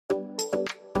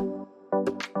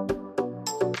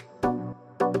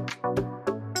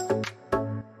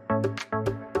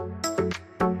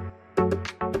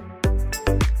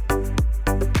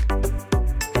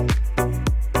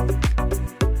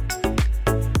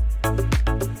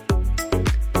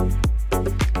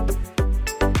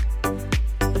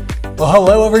Well,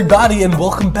 hello everybody, and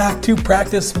welcome back to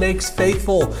Practice Makes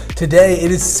Faithful. Today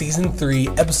it is Season 3,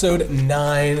 Episode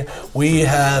 9. We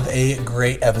have a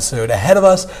great episode ahead of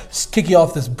us, kicking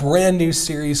off this brand new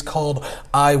series called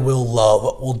I Will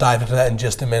Love. We'll dive into that in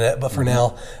just a minute, but for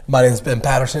now, my name is Ben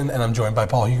Patterson, and I'm joined by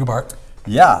Paul Hugobart.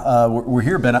 Yeah, we're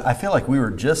here, Ben. I feel like we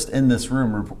were just in this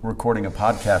room recording a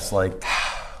podcast like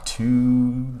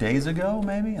 2 days ago,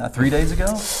 maybe? 3 days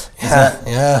ago?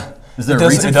 Yeah. Is there a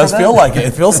reason it for does that? feel like it.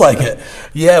 It feels like it.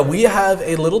 Yeah, we have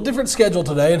a little different schedule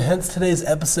today, and hence today's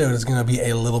episode is going to be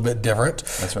a little bit different.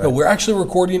 That's right. But we're actually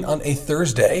recording on a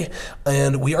Thursday,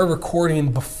 and we are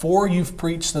recording before you've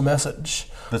preached the message.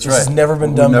 That's This right. has never been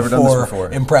We've done never done this before before.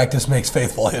 in Practice Makes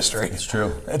Faithful history. It's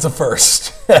true. It's a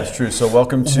first. That's true. So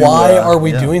welcome to... Why are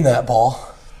we doing that, Paul?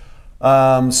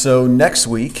 So next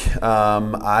week,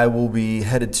 I will be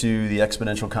headed to the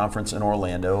Exponential Conference in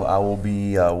Orlando. I will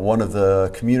be one of the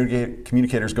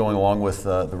communicators going along with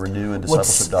the Renew and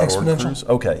Discipleship.org Exponential? crews.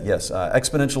 Okay, yes.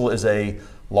 Exponential is a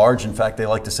large, in fact, they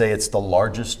like to say it's the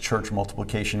largest church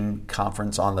multiplication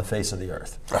conference on the face of the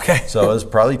earth. Okay. So it's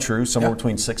probably true. Somewhere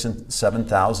between 6,000 and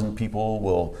 7,000 people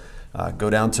will go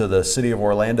down to the city of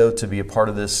Orlando to be a part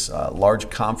of this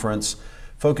large conference,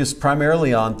 focused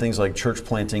primarily on things like church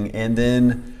planting and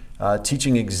then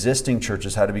teaching existing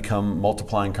churches how to become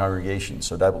multiplying congregations.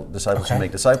 So disciples who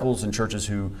make disciples and churches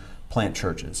who plant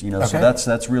churches. You know, so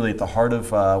that's really at the heart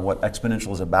of what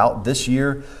Exponential is about. This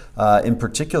year, in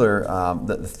particular,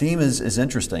 the theme is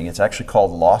interesting. It's actually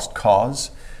called Lost Cause,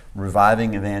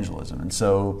 Reviving Evangelism. And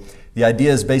so the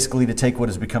idea is basically to take what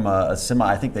has become a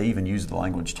I think they even use the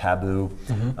language taboo,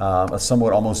 a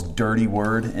somewhat almost dirty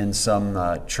word in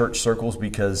some church circles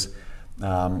because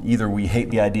either we hate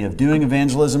the idea of doing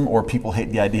evangelism or people hate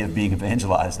the idea of being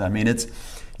evangelized. I mean, it's,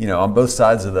 you know, on both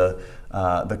sides of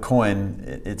the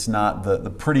coin, it's not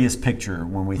the prettiest picture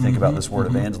when we think about this word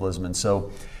evangelism. And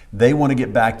so they want to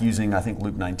get back using, I think,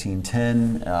 Luke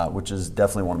 19:10, which is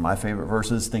definitely one of my favorite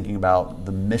verses, thinking about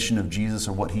the mission of Jesus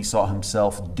or what he saw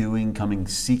himself doing,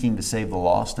 seeking to save the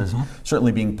lost, as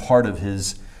certainly being part of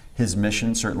his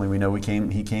mission. Certainly we know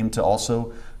he came to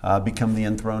also become the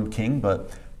enthroned king, but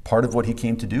part of what he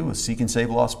came to do was seek and save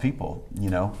lost people, you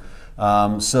know.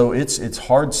 So it's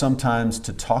hard sometimes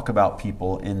to talk about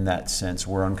people in that sense.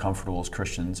 We're uncomfortable as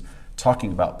Christians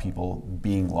talking about people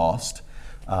being lost.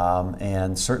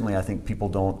 And certainly I think people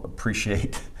don't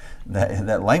appreciate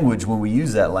that language when we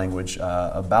use that language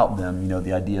about them, you know,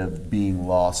 the idea of being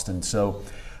lost. And so,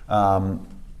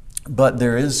 but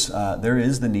there is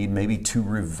the need maybe to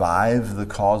revive the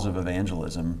cause of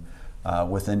evangelism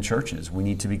within churches. We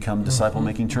need to become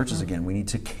disciple-making churches again. We need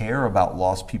to care about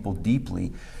lost people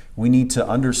deeply. We need to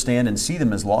understand and see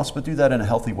them as lost, but do that in a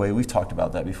healthy way. We've talked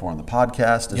about that before on the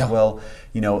podcast as well.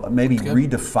 You know, maybe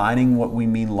redefining what we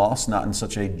mean lost, not in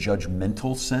such a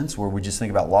judgmental sense where we just think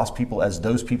about lost people as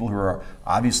those people who are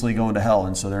obviously going to hell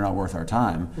and so they're not worth our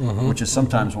time, which is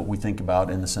sometimes what we think about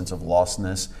in the sense of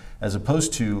lostness, as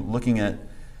opposed to looking at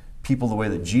people the way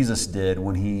that Jesus did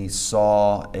when he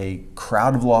saw a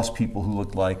crowd of lost people who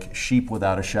looked like sheep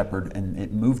without a shepherd, and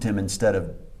it moved him instead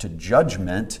of to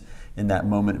judgment. In that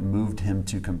moment, it moved him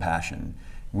to compassion.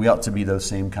 We ought to be those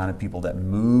same kind of people that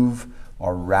move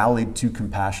or rallied to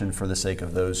compassion for the sake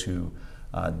of those who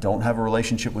don't have a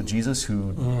relationship with Jesus,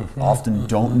 who often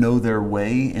don't know their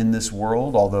way in this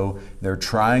world, although they're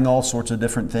trying all sorts of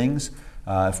different things.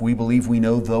 If we believe we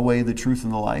know the way, the truth,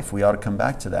 and the life, we ought to come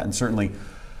back to that. And certainly,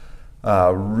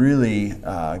 really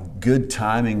good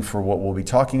timing for what we'll be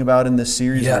talking about in this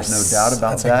series. Yes, there's no doubt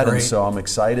about that. And so I'm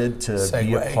excited to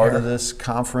be a part of this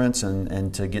conference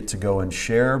and to get to go and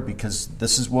share, because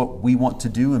this is what we want to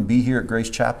do and be here at Grace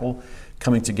Chapel,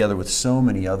 coming together with so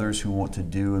many others who want to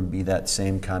do and be that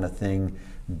same kind of thing,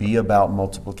 be about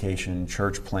multiplication,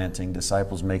 church planting,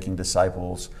 disciples making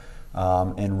disciples,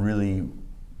 and really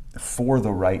for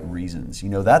the right reasons. You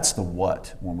know, that's the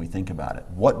what when we think about it.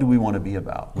 What do we want to be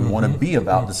about? We want to be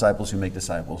about disciples who make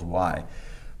disciples. Why?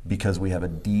 Because we have a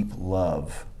deep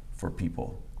love for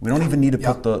people. We don't even need to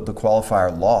put the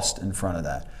qualifier lost in front of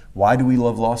that. Why do we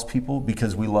love lost people?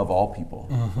 Because we love all people.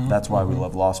 That's why we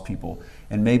love lost people.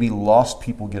 And maybe lost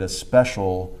people get a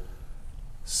special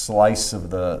slice of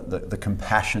the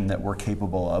compassion that we're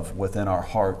capable of within our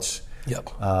hearts,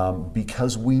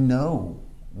 because we know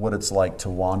what it's like to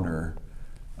wander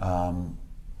and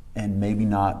maybe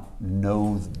not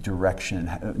know direction,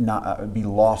 not be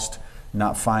lost,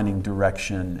 not finding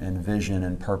direction and vision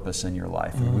and purpose in your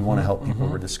life. And we want to help people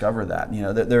rediscover that. You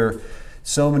know, there are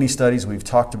so many studies, we've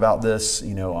talked about this,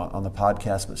 you know, on the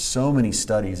podcast, but so many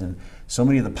studies and so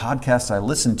many of the podcasts I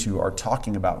listen to are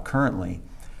talking about currently,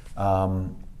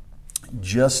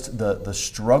 just the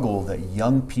struggle that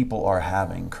young people are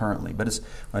having currently. But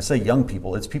when I say young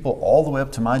people, it's people all the way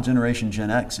up to my generation,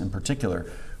 Gen X in particular,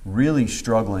 really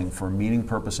struggling for meaning,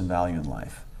 purpose, and value in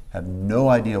life. Have no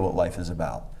idea what life is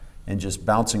about, and just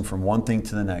bouncing from one thing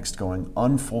to the next, going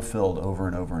unfulfilled over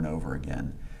and over and over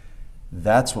again.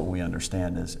 That's what we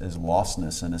understand as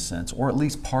lostness in a sense, or at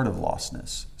least part of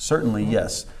lostness. Certainly,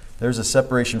 yes, there's a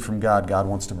separation from God. God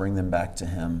wants to bring them back to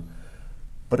Him.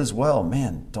 But as well,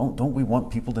 man, don't we want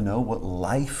people to know what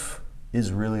life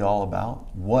is really all about?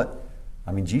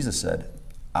 Jesus said,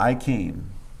 I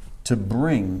came to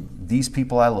bring these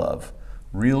people I love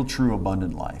real, true,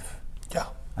 abundant life. Yeah.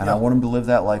 And I want them to live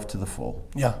that life to the full.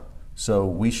 Yeah. So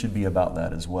we should be about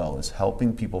that as well, as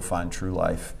helping people find true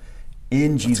life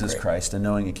in Jesus Christ and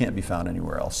knowing it can't be found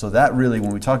anywhere else. So that really,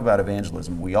 when we talk about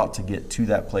evangelism, we ought to get to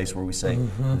that place where we say,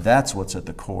 that's what's at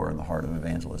the core and the heart of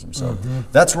evangelism. So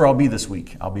that's where I'll be this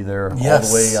week. I'll be there all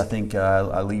the way. I think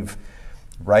I leave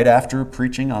right after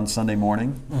preaching on Sunday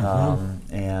morning,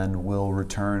 and we'll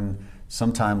return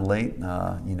sometime late,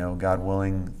 God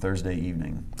willing, Thursday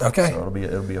evening. Okay. So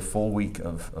it'll be a full week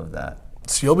of that.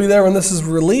 So you'll be there when this is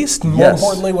released. More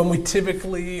importantly, when we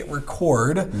typically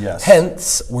record. Yes.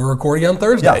 Hence, we're recording on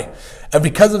Thursday. Yeah. And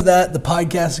because of that, the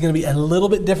podcast is going to be a little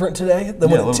bit different today than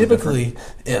what it typically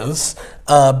is,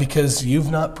 because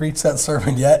you've not preached that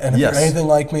sermon yet. And if you're anything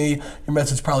like me, your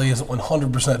message probably isn't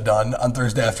 100% done on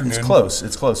Thursday afternoon. It's close,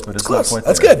 but it's not quite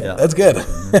there. That's good. Yeah. That's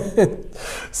good.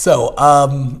 So,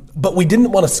 but we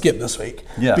didn't want to skip this week.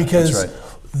 Yeah, because that's right.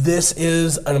 This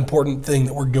is an important thing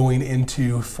that we're going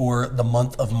into for the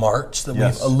month of March that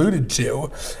we've alluded to,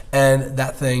 and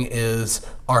that thing is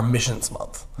our missions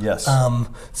month. Yes.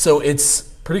 So it's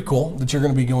pretty cool that you're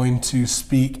going to be going to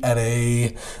speak at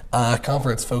a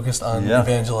conference focused on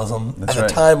evangelism at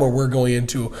a time where we're going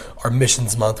into our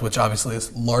missions month, which obviously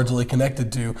is largely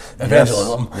connected to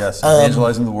evangelism. Yes.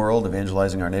 Evangelizing the world,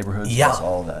 evangelizing our neighborhoods. Yeah. That's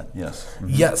all of that. Yes. Mm-hmm.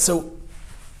 Yeah. So.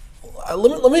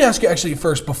 Let me ask you actually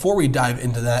first, before we dive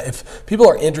into that, if people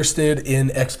are interested in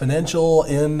Exponential,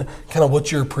 in kind of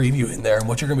what you're previewing there and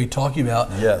what you're going to be talking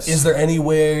about, is there any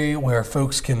way where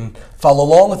folks can follow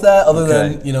along with that other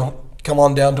than, come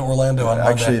on down to Orlando on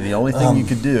Monday? Actually, the only thing you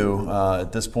could do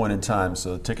at this point in time,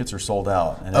 so tickets are sold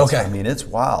out. And it's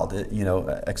wild.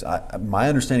 My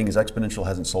understanding is Exponential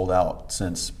hasn't sold out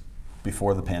since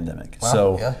before the pandemic. Wow,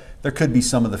 so there could be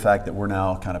some of the fact that we're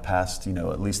now kind of past,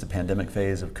 at least the pandemic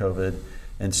phase of COVID.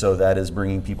 And so that is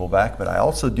bringing people back. But I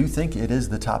also do think it is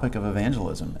the topic of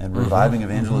evangelism and reviving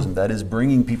evangelism that is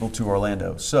bringing people to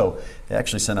Orlando. So they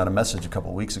actually sent out a message a couple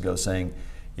of weeks ago saying,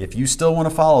 if you still want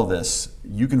to follow this,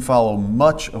 you can follow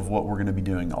much of what we're going to be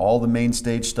doing, all the main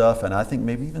stage stuff, and I think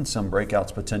maybe even some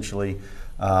breakouts potentially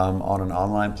on an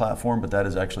online platform, but that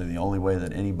is actually the only way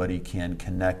that anybody can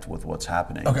connect with what's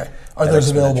happening. Okay. Are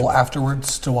those available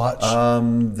afterwards to watch? I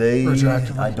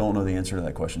don't know the answer to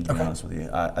that question, to be honest with you.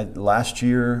 Last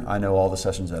year, I know all the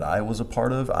sessions that I was a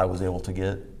part of, I was able to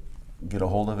get a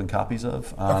hold of and copies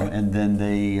of. And then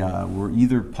they were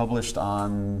either published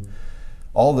on,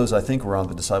 all of those I think were on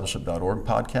the discipleship.org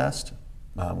podcast,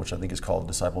 which I think is called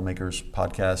Disciple Makers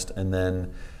Podcast. And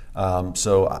then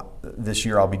this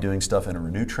year I'll be doing stuff in a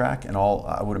Renew track, and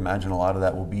I would imagine a lot of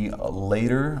that will be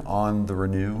later on the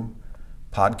Renew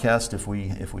podcast if we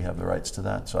have the rights to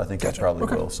that. So I think that probably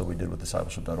will. So we did with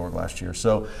discipleship.org last year.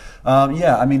 So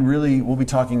really we'll be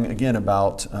talking again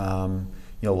about a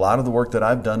lot of the work that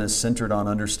I've done is centered on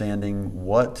understanding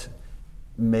what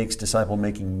makes disciple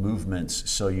making movements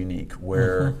so unique,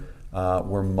 where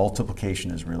multiplication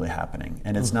is really happening.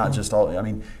 And it's not just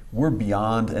we're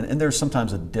beyond, and there's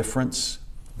sometimes a difference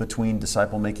between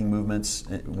disciple-making movements,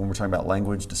 when we're talking about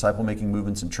language, disciple-making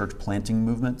movements and church planting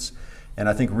movements. And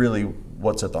I think really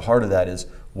what's at the heart of that is,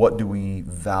 what do we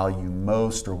value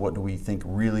most, or what do we think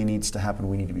really needs to happen?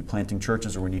 We need to be planting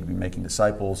churches, or we need to be making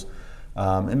disciples.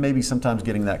 And maybe sometimes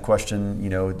getting that question,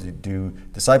 do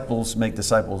disciples make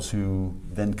disciples who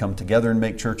then come together and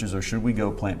make churches, or should we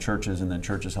go plant churches and then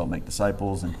churches help make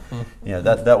disciples? And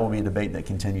that will be a debate that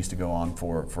continues to go on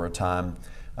for a time.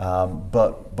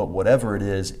 But whatever it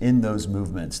is, in those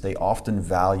movements, they often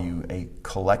value a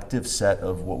collective set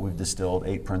of what we've distilled,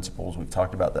 8 principles. We've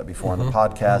talked about that before on the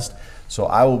podcast. So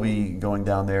I will be going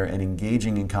down there and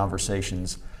engaging in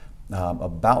conversations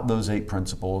about those 8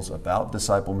 principles, about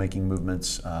disciple-making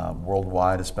movements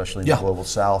worldwide, especially in the Global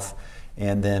South.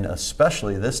 And then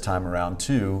especially this time around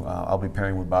too, I'll be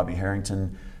pairing with Bobby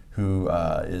Harrington who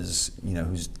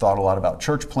who's thought a lot about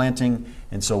church planting,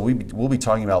 and so we'll be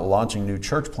talking about launching new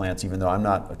church plants. Even though I'm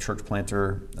not a church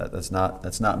planter, that's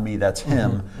not me. That's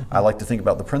him. I like to think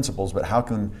about the principles, but how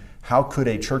could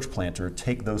a church planter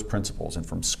take those principles and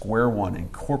from square one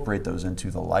incorporate those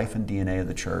into the life and DNA of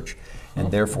the church, and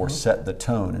therefore set the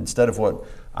tone instead of what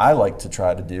I like to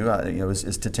try to do,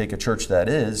 is to take a church that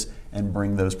is and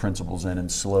bring those principles in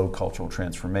and slow cultural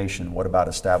transformation. What about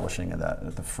establishing that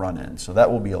at the front end? So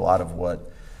that will be a lot of what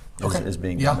is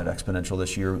being done at Exponential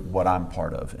this year, what I'm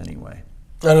part of anyway.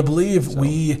 And I believe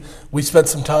we spent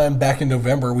some time back in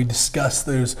November. We discussed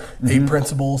those 8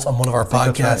 principles on one of our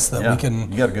podcasts that we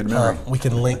can. You got a good memory. We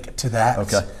can link to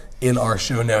that in our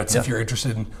show notes if you're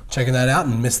interested in checking that out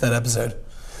and missed that episode.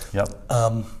 Yep.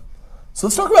 So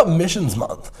let's talk about Missions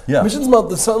Month. Yeah. Missions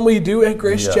Month is something we do at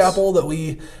Grace Chapel that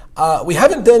we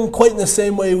haven't done quite in the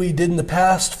same way we did in the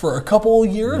past for a couple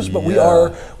years, but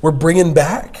we're bringing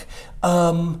back.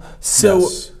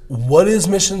 What is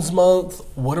Missions Month?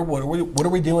 What are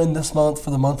we doing this month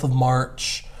for the month of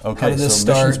March? Okay, how did this so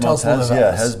start? Missions Tell us a little Month bit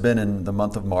about this. has been in the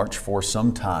month of March for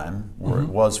some time, or it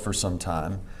was for some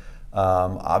time.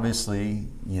 Obviously,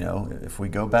 if we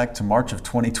go back to March of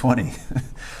 2020,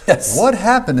 what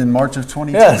happened in March of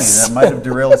 2020? That might have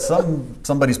derailed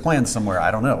somebody's plans somewhere.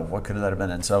 I don't know. What could that have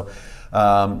been? And so,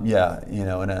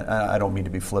 and I don't mean to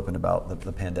be flippant about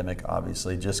the pandemic,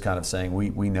 obviously, just kind of saying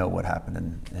we know what happened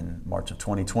in March of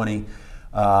 2020.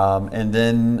 And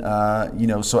then,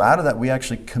 so out of that, we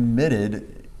actually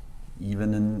committed,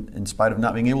 even in spite of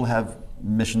not being able to have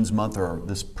Missions Month or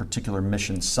this particular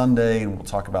Mission Sunday, and we'll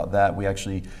talk about that. We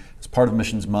actually, as part of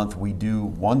Missions Month, we do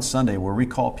one Sunday where we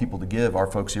call people to give. Our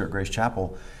folks here at Grace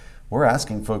Chapel, we're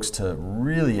asking folks to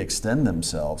really extend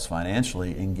themselves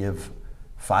financially and give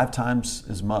 5 times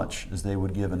as much as they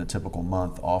would give in a typical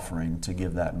month offering, to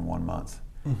give that in 1 month.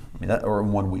 Or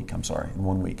in 1 week, in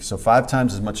 1 week. So 5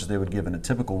 times as much as they would give in a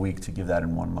typical week to give that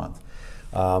in 1 month.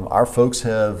 Our folks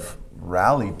have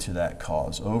rallied to that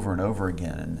cause over and over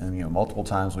again, and multiple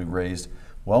times we've raised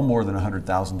well more than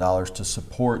 $100,000 to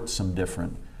support some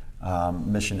different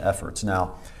mission efforts.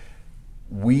 Now,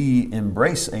 we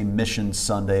embrace a Mission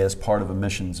Sunday as part of a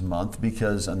Missions Month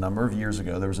because a number of years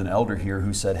ago there was an elder here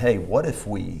who said, "Hey, what if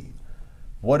we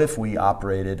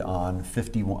operated on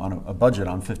a budget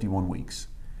on 51 weeks?"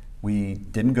 We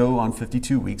didn't go on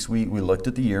 52 weeks. We looked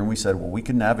at the year and we said, well, we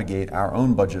can navigate our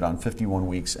own budget on 51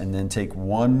 weeks and then take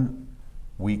 1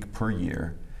 week per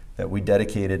year that we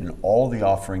dedicated, and all the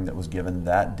offering that was given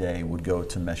that day would go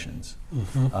to missions,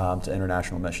 to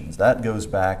international missions. That goes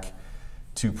back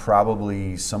to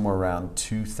probably somewhere around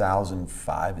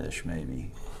 2005-ish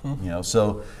maybe.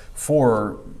 So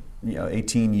for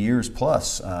 18 years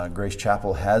plus, Grace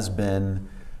Chapel has been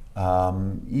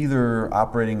either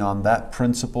operating on that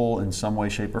principle in some way,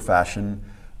 shape, or fashion,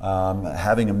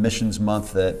 having a Missions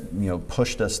Month that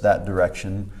pushed us that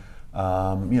direction,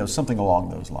 something along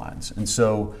those lines. And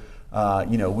so,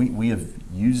 we have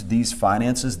used these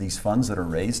finances, these funds that are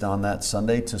raised on that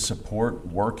Sunday, to support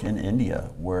work in India,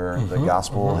 where the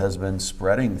gospel has been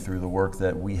spreading through the work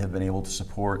that we have been able to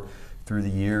support through the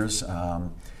years.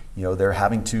 They're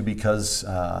having to, because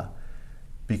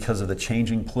of the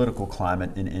changing political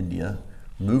climate in India,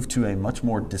 move to a much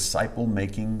more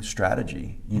disciple-making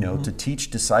strategy, to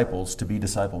teach disciples to be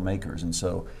disciple makers. And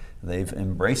so they've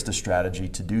embraced a strategy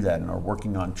to do that and are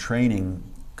working on training,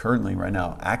 currently right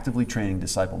now, actively training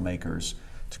disciple makers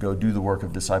to go do the work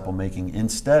of disciple making,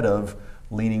 instead of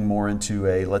leaning more into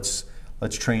a let's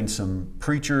train some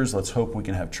preachers, let's hope we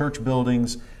can have church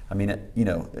buildings. I mean,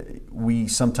 we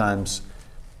sometimes,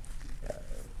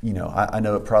 I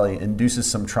know it probably induces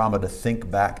some trauma to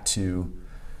think back to,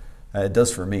 it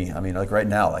does for me. I mean, like right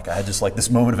now, I had just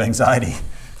this moment of anxiety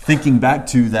thinking back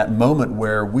to that moment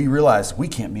where we realized we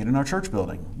can't meet in our church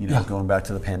building, going back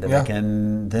to the pandemic,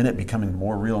 and then it becoming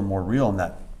more real, and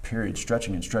that period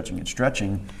stretching and stretching and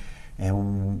stretching.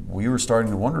 And we were starting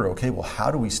to wonder, okay, well,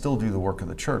 how do we still do the work of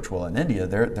the church? Well, in India,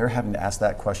 they're having to ask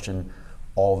that question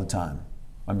all the time.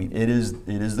 I mean, it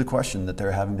is the question that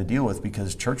they're having to deal with,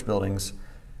 because church buildings,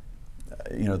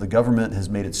 the government has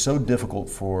made it so difficult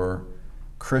for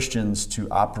Christians to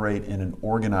operate in an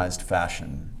organized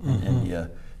fashion in India,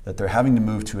 that they're having to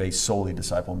move to a solely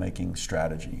disciple-making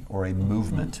strategy, or a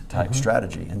movement-type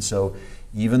strategy. And so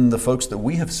even the folks that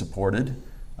we have supported,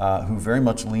 who very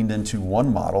much leaned into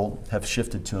one model, have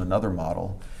shifted to another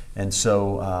model. And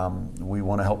so we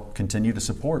want to help continue to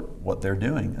support what they're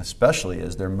doing, especially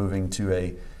as they're moving to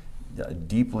a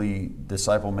deeply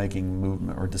disciple-making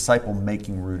movement, or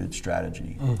disciple-making rooted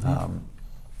strategy.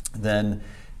 Then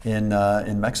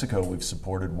In Mexico, we've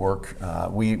supported work.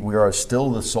 We are still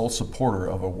the sole supporter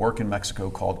of a work in Mexico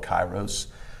called Kairos.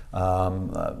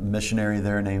 A missionary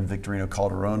there named Victorino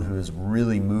Calderon, who has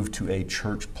really moved to a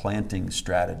church planting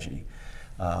strategy.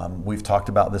 We've talked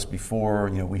about this before.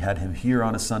 We had him here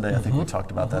on a Sunday. I think we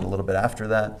talked about that a little bit after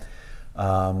that.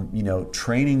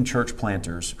 Training church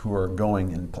planters who are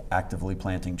going and actively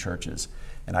planting churches.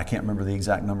 And I can't remember the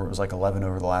exact number. It was like 11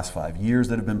 over the last 5 years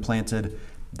that have been planted.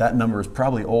 That number is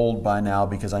probably old by now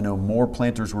because I know more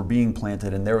planters were being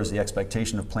planted, and there was the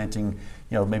expectation of planting,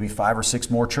 maybe 5 or 6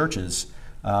 more churches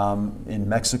in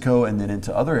Mexico and then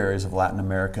into other areas of Latin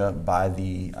America by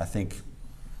the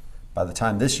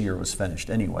time this year was finished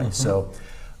anyway. So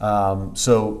the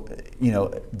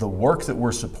work that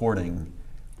we're supporting,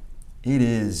 it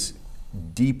is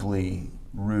deeply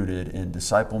rooted in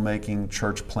disciple making,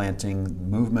 church planting,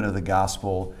 movement of the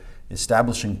gospel,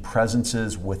 establishing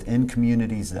presences within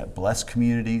communities that bless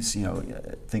communities.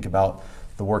 Think about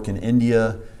the work in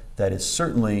India that is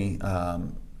certainly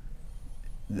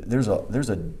there's a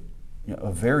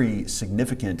very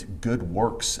significant good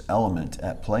works element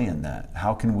at play in that.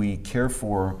 How can we care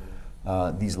for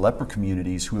these leper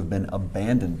communities who have been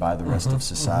abandoned by the rest of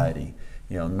society?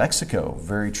 In Mexico,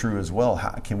 very true as well.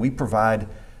 How can we provide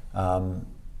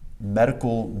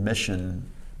medical mission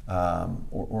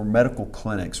or medical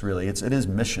clinics? Really, it is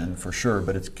mission for sure,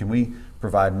 but can we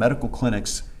provide medical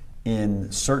clinics in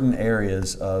certain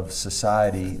areas of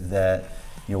society that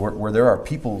where there are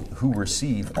people who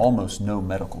receive almost no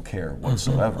medical care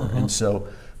whatsoever, and so,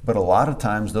 but a lot of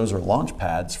times those are launch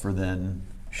pads for then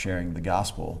sharing the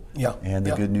gospel and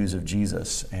the good news of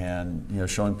Jesus, and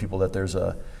showing people that there's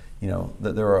that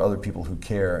there are other people who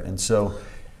care, and so.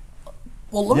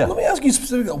 Well, let me ask you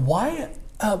specifically, why?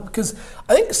 Because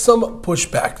I think some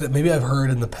pushback that maybe I've heard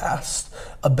in the past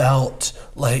about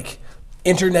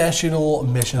international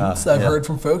missions that I've heard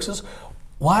from folks is,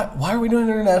 why are we doing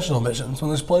international missions when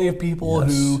there's plenty of people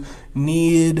who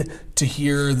need to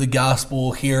hear the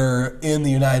gospel here in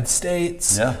the United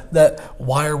States? That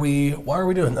why are we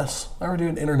doing this? Why are we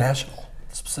doing international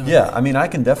specifically? Yeah, I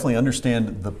can definitely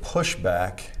understand the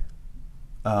pushback.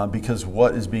 Because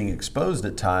what is being exposed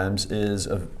at times is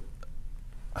a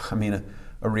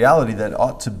reality that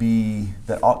ought to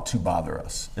bother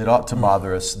us. It ought to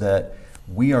bother us that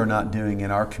we are not doing in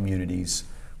our communities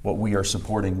what we are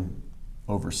supporting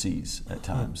overseas at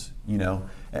times.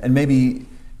 And maybe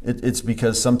it's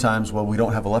because sometimes, we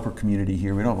don't have a leper community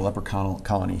here, we don't have a leper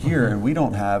colony here, and we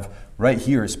don't have right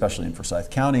here, especially in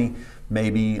Forsyth County,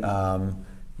 maybe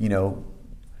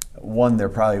there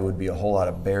probably would be a whole lot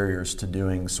of barriers to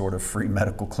doing sort of free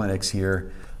medical clinics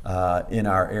here in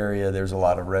our area. There's a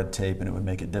lot of red tape and it would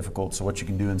make it difficult. So what you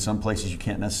can do in some places you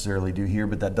can't necessarily do here,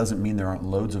 but that doesn't mean there aren't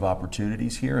loads of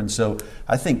opportunities here. And so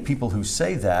I think people who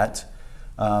say that,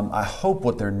 I hope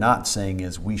what they're not saying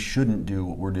is we shouldn't do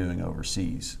what we're doing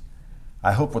overseas.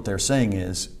 I hope what they're saying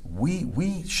is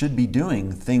we should be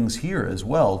doing things here as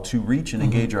well to reach and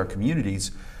engage our communities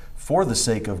for the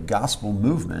sake of gospel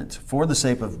movement, for the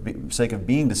sake of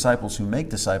being disciples who make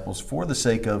disciples, for the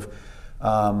sake of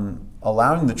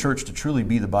allowing the church to truly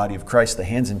be the body of Christ, the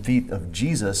hands and feet of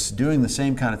Jesus, doing the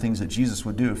same kind of things that Jesus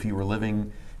would do if he were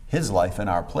living his life in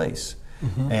our place.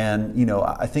 And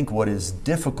I think what is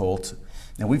difficult,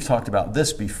 and we've talked about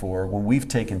this before, when we've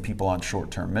taken people on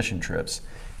short-term mission trips,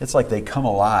 it's like they come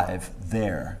alive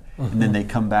there. And then they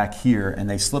come back here and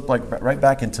they slip right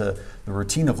back into the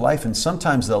routine of life. And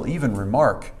sometimes they'll even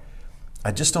remark,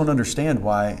 I just don't understand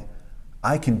why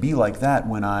I can be like that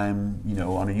when I'm,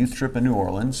 on a youth trip in New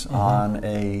Orleans, on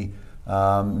a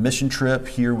mission trip.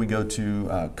 Here we go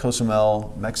to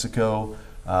Cozumel, Mexico,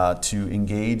 to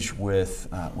engage with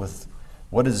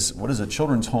what is a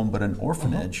children's home but an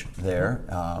orphanage there.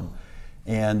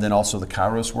 And then also the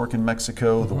Kairos work in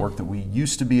Mexico, the work that we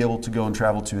used to be able to go and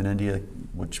travel to in India,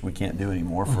 which we can't do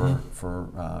anymore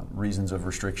for reasons of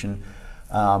restriction.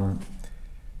 And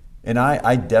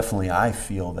I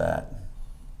feel that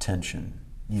tension.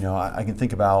 I can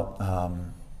think about,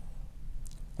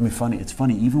 it's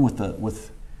funny, even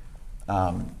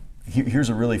here's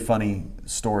a really funny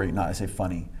story,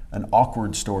 an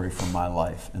awkward story from my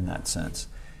life in that sense.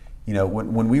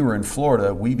 When we were in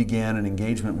Florida, we began an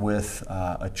engagement with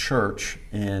a church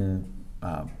in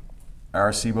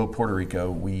Arecibo, Puerto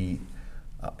Rico.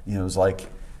 It was like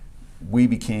we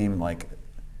became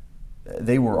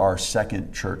they were our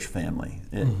second church family.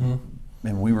 And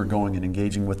we were going and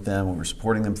engaging with them. We were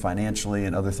supporting them financially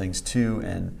and other things too.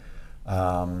 And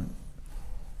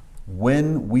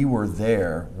when we were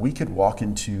there, we could walk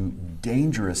into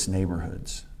dangerous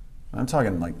neighborhoods. I'm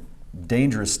talking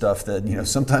dangerous stuff that,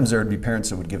 sometimes there would be parents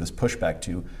that would give us pushback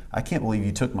to. I can't believe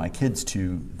you took my kids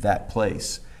to that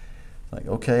place. Like,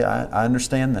 okay, I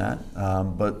understand that,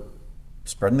 but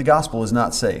spreading the gospel is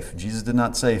not safe. Jesus did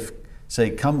not say,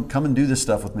 come and do this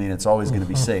stuff with me and it's always going to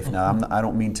be safe. Now, I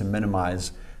don't mean to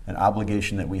minimize an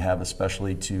obligation that we have,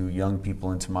 especially to young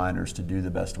people and to minors, to do the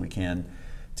best we can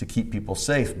to keep people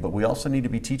safe, but we also need to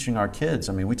be teaching our kids.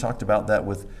 I mean, we talked about that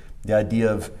with the idea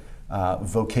of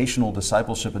vocational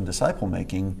discipleship and disciple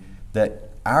making, that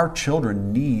our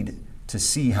children need to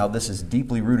see how this is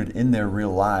deeply rooted in their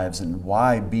real lives and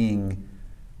why being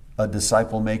a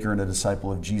disciple maker and a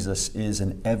disciple of Jesus is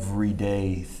an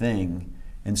everyday thing.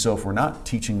 And so if we're not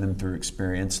teaching them through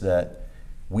experience that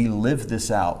we live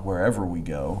this out wherever we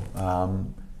go,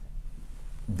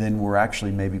 then we're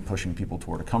actually maybe pushing people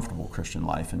toward a comfortable Christian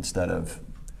life instead of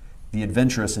the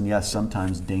adventurous and yes,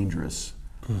 sometimes dangerous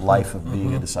life of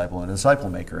being a disciple and a disciple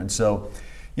maker. And so,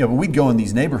 but we'd go in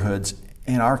these neighborhoods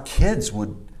and our kids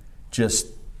would just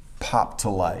pop to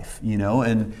life,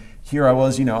 and here I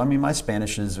was, my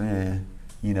Spanish is, and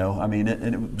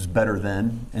it was better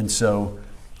then. And so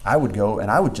I would go and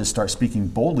I would just start speaking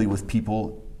boldly with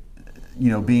people,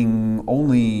 being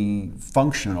only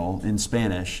functional in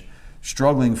Spanish,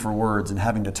 struggling for words and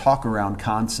having to talk around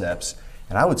concepts.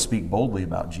 And I would speak boldly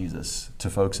about Jesus to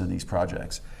folks in these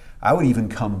projects. I would even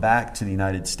come back to the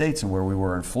United States, and where we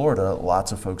were in Florida,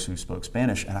 lots of folks who spoke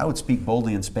Spanish, and I would speak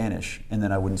boldly in Spanish, and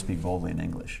then I wouldn't speak boldly in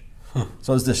English.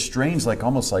 So it was this strange,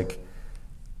 almost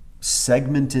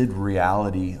segmented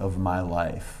reality of my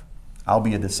life. I'll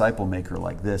be a disciple maker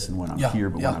like this, and when I'm here,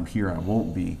 but when I'm here, I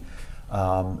won't be.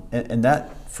 And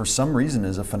that, for some reason,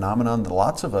 is a phenomenon that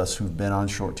lots of us who've been on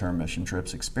short-term mission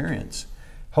trips experience.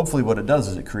 Hopefully what it does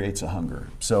is it creates a hunger.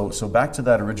 So back to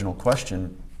that original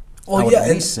question, I would at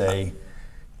least say,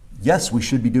 yes, we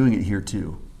should be doing it here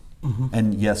too.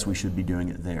 And yes, we should be doing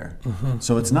it there.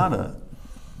 So it's not a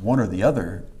one or the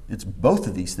other. It's both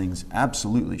of these things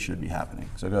absolutely should be happening.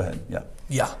 So go ahead.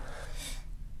 Yeah.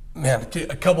 Man,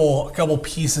 a couple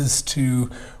pieces to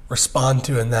respond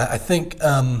to in that. I think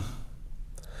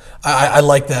I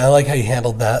like that. I like how you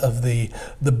handled that of the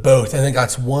both. I think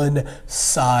that's one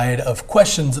side of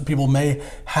questions that people may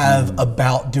have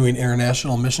about doing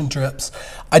international mission trips.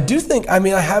 I do think, I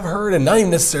have heard, and not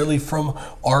even necessarily from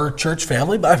our church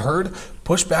family, but I've heard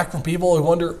pushback from people who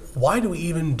wonder, why do we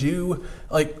even do,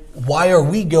 why are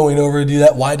we going over to do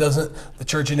that? Why doesn't the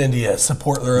church in India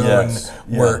support their own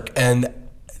work? And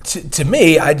to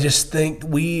me, I just think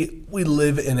we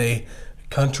live in a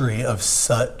country of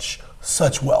such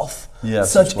wealth,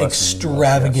 such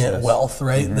extravagant wealth,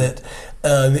 right? That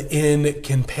in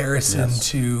comparison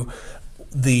to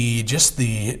the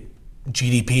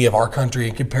GDP of our country,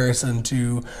 in comparison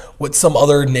to what some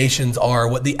other nations are,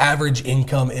 what the average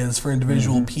income is for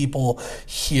individual people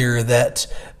here, that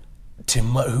to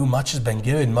who much has been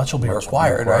given, much will be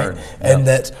required, right? Yep. And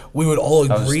that we would all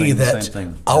agree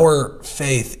that our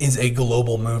faith is a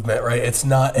global movement, right? It's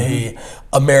not a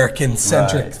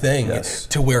American-centric thing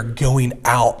to where going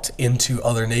out into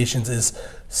other nations is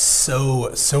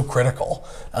so critical.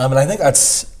 And I think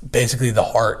that's basically the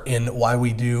heart in why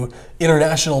we do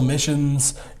international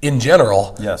missions in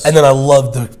general. Yes. And then I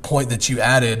love the point that you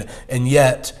added, and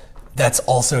yet that's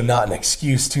also not an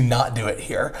excuse to not do it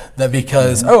here. That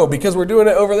because we're doing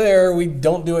it over there, we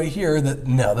don't do it here.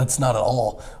 That's not at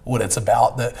all what it's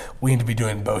about. That we need to be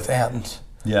doing both and.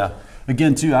 Yeah.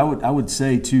 Again, too, I would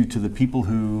say too to the people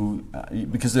who,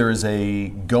 because there is a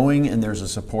going and there's a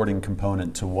supporting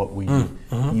component to what we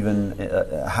even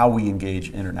how we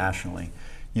engage internationally.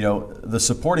 The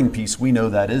supporting piece, we know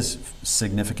that is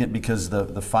significant because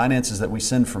the finances that we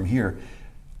send from here.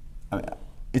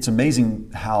 It's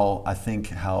amazing how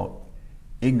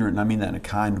ignorant, and I mean that in a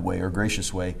kind way or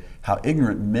gracious way, how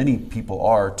ignorant many people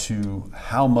are to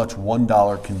how much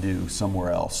 $1 can do somewhere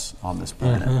else on this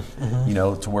planet.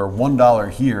 To where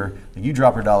 $1 here, you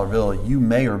drop your dollar bill, you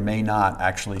may or may not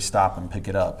actually stop and pick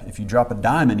it up. If you drop a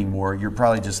dime anymore, you're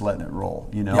probably just letting it roll.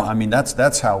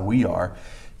 That's how we are.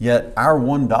 Yet our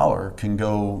 $1 can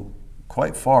go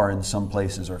quite far in some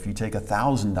places, or if you take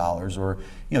 $1,000, or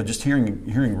just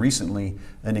hearing recently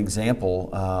an example,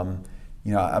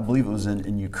 I believe it was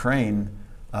in Ukraine.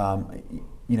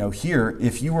 Here,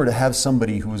 if you were to have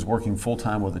somebody who was working full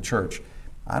time with a church,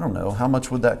 I don't know how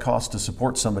much would that cost to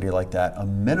support somebody like that. A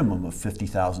minimum of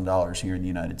 $50,000 here in the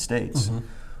United States.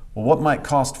 Well, what might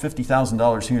cost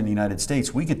 $50,000 here in the United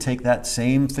States? We could take that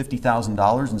same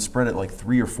 $50,000 and spread it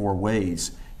 3 or 4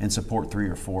 ways and support 3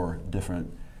 or 4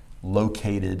 different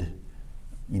located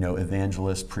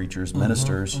evangelists, preachers,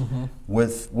 ministers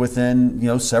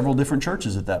within several different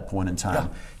churches at that point in time.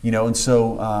 And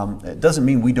so it doesn't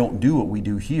mean we don't do what we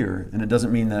do here, and it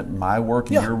doesn't mean that my work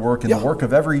and your work and the work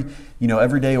of every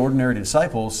everyday ordinary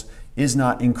disciples is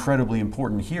not incredibly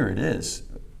important here. It is.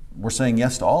 We're saying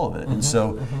yes to all of it. And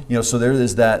so, so there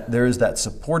is that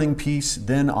supporting piece.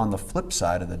 Then on the flip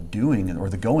side of the doing or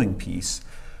the going piece,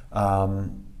 I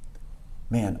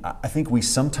think we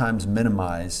sometimes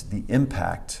minimize the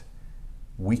impact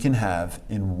we can have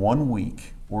in 1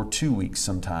 week or 2 weeks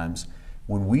sometimes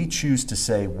when we choose to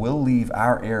say we'll leave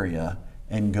our area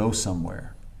and go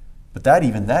somewhere. But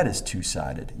that is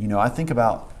two-sided. I think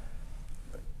about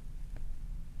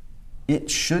it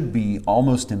should be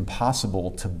almost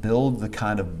impossible to build the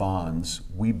kind of bonds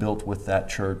we built with that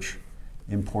church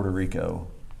in Puerto Rico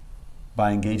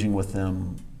by engaging with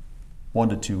them 1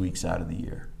 to 2 weeks out of the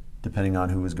year, depending on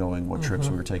who was going, what trips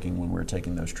we were taking when we were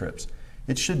taking those trips.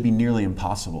 It should be nearly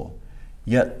impossible.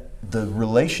 Yet the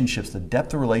relationships, the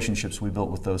depth of relationships we built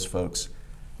with those folks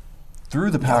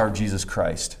through the power of Jesus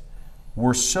Christ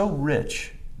were so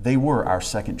rich. They were our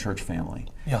second church family.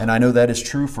 And I know that is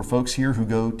true for folks here who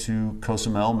go to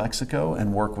Cozumel, Mexico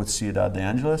and work with Ciudad de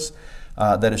Angeles.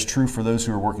 That is true for those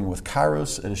who are working with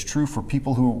Kairos. It is true for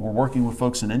people who were working with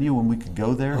folks in India when we could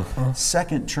go there.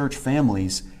 Second church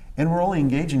families, and we're only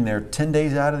engaging there 10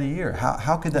 days out of the year.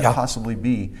 How could that possibly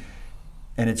be?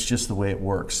 And it's just the way it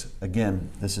works. Again,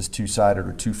 this is two-sided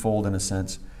or twofold in a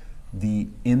sense. The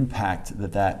impact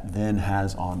that then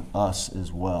has on us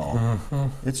as well.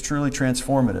 It's truly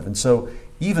transformative. And so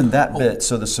even that bit,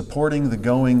 so the supporting, the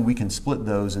going, we can split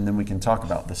those, and then we can talk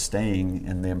about the staying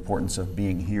and the importance of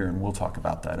being here, and we'll talk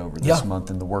about that over this month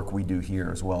and the work we do here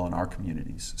as well in our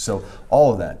communities. So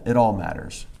all of that, it all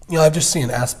matters. I've just seen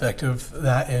an aspect of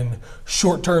that in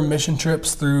short-term mission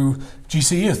trips through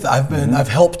GC Youth. I've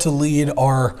helped to lead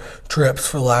our trips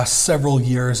for the last several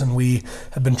years, and we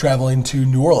have been traveling to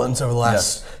New Orleans over the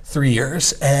last 3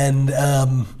 years. And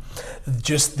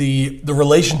just the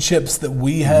relationships that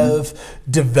we have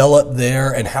developed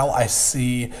there, and how I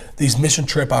see these mission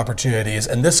trip opportunities.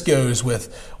 And this goes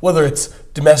with whether it's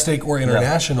domestic or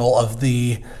international, of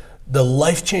the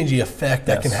life-changing effect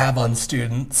that can have on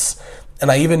students. And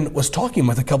I even was talking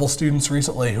with a couple students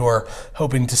recently who are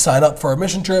hoping to sign up for our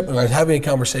mission trip, and I was having a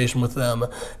conversation with them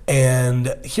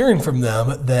and hearing from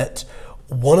them that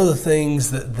one of the things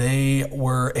that they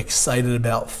were excited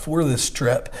about for this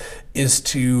trip is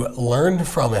to learn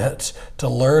from it, to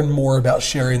learn more about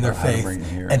sharing their faith,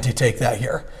 and to take that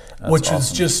here, which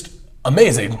is just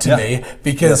amazing to me,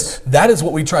 because that is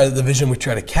what the vision we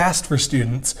try to cast for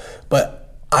students. But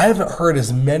I haven't heard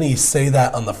as many say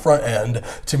that on the front end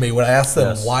to me when I asked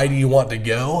them, why do you want to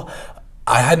go?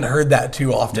 I hadn't heard that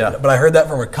too often, but I heard that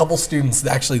from a couple students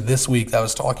actually this week that I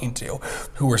was talking to,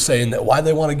 who were saying that why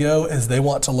they want to go is they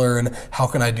want to learn, how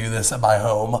can I do this at my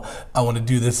home? I want to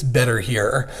do this better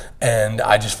here. And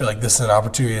I just feel like this is an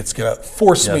opportunity that's going to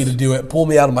force me to do it, pull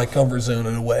me out of my comfort zone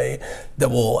in a way that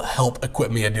will help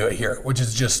equip me to do it here, which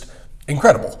is just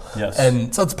incredible.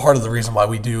 And so that's part of the reason why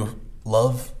we do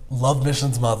love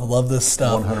Missions Month. Love this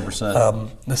stuff. 100%.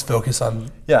 This focus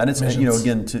on and it's missions.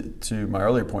 Again, to my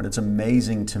earlier point, it's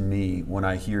amazing to me when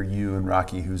I hear you and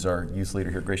Rocky, who's our youth leader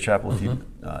here at Grace Chapel, if you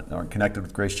are connected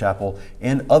with Grace Chapel,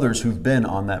 and others who've been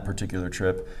on that particular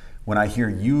trip, when I hear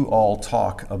you all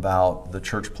talk about the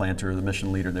church planter, the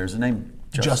mission leader, there's a name.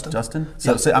 Justin?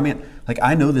 So,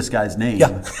 I know this guy's name,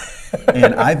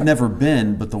 and I've never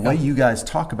been, but the way you guys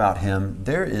talk about him,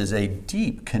 there is a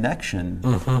deep connection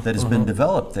that has been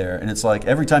developed there. And it's like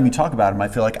every time you talk about him, I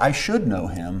feel like I should know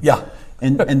him.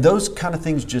 And those kind of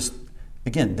things just,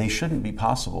 again, they shouldn't be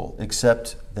possible,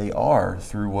 except they are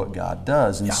through what God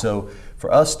does. And so for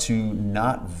us to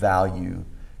not value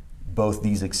both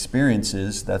these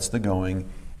experiences, that's the going,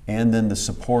 and then the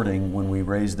supporting when we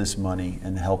raise this money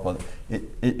and help others,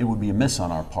 it would be a miss on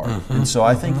our part. And so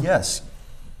I think, yes,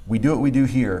 we do what we do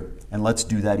here, and let's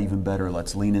do that even better.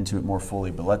 Let's lean into it more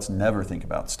fully, but let's never think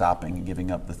about stopping and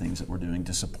giving up the things that we're doing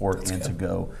to support to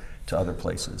go to other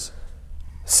places.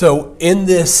 So in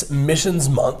this Missions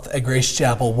Month at Grace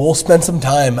Chapel, we'll spend some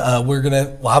time.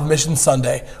 We'll have Mission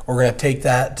Sunday. We're going to take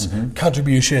that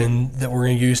contribution that we're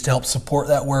going to use to help support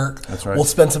that work. That's right. We'll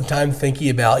spend some time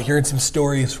thinking about hearing some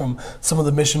stories from some of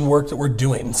the mission work that we're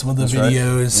doing, some of the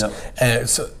videos,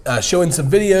 showing some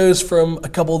videos from a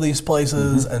couple of these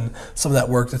places and some of that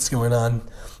work that's going on.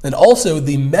 And also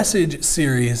the message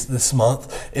series this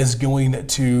month is going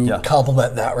to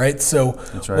complement that, right? So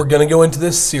we're going to go into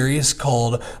this series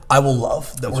called I Will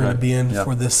Love that we're going to be in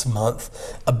for this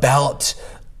month, about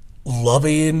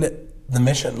loving the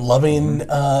mission, loving.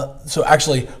 So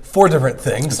actually, 4 different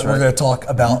things that we're going to talk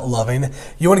about loving.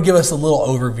 You want to give us a little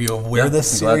overview of where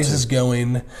this series is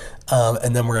going,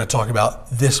 and then we're going to talk about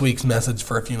this week's message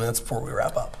for a few minutes before we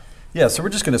wrap up. Yeah, so we're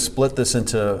just going to split this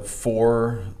into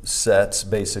 4 sets,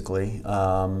 basically,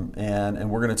 and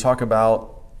we're going to talk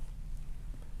about.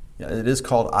 It is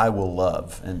called I Will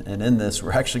Love, and in this,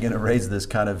 we're actually going to raise this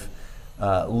kind of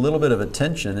little bit of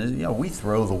attention. You know, we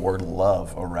throw the word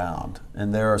love around,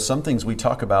 and there are some things we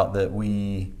talk about that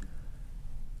we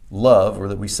love, or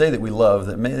that we say that we love,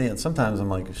 that sometimes I'm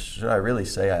like, should I really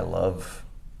say I love?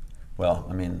 Well,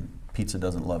 I mean, pizza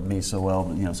doesn't love me so well,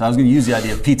 but, so I was going to use the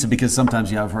idea of pizza because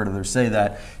sometimes, I've heard others say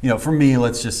that. For me,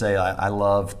 let's just say I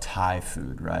love Thai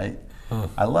food, right?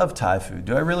 I love Thai food.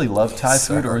 Do I really love Thai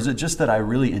food, or is it just that I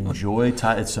really enjoy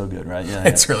Thai? It's so good, right? Yeah,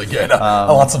 it's really good. I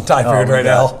want some Thai food right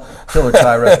now. Killer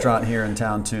Thai restaurant here in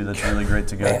town too. That's really great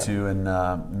to go to, and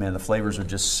man, the flavors are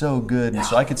just so good. And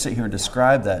so I could sit here and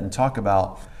describe that and talk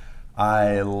about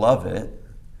I love it,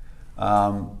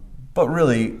 but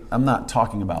really I'm not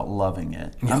talking about loving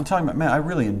it. Yeah. I'm talking about, man, I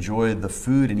really enjoyed the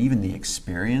food and even the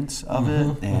experience of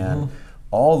it, and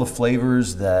all the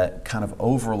flavors that kind of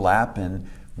overlap and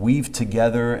weave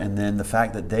together, and then the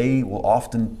fact that they will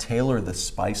often tailor the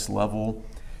spice level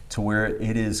to where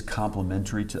it is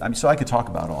complementary to. I mean, so I could talk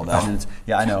about all that. And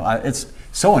I know it's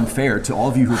so unfair to all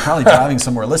of you who are probably driving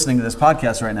somewhere listening to this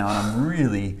podcast right now, and I'm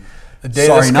really the day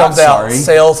this comes out,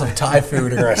 sales of Thai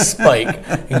food are going to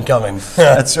spike incoming.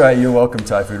 That's right. You're welcome,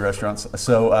 Thai food restaurants.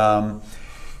 So,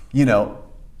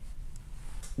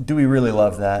 do we really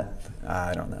love that?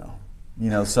 I don't know.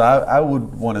 So I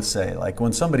would want to say, like,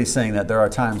 when somebody's saying that, there are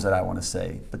times that I want to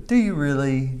say, but do you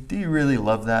really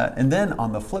love that? And then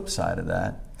on the flip side of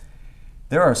that,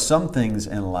 there are some things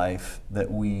in life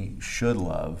that we should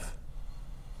love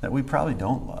that we probably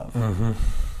don't love. Mm-hmm.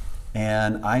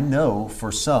 And I know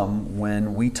for some,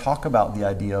 when we talk about the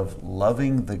idea of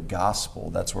loving the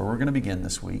gospel, that's where we're going to begin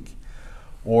this week,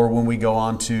 or when we go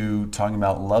on to talking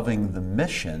about loving the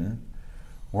mission,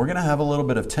 we're going to have a little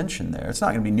bit of tension there. It's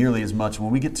not going to be nearly as much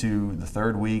when we get to the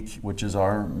 3rd week, which is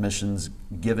our Missions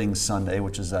Giving Sunday,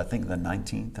 which is, I think, the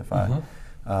 19th, if I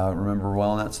remember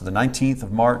well on that. So the 19th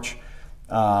of March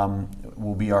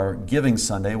will be our Giving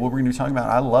Sunday. What we're going to be talking about,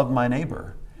 I love my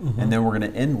neighbor. And then we're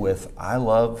going to end with, I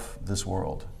love this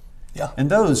world. Yeah. And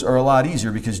those are a lot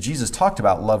easier because Jesus talked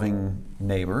about loving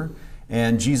neighbor,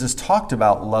 and Jesus talked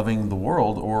about loving the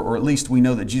world, or at least we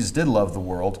know that Jesus did love the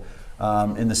world.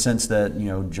 In the sense that,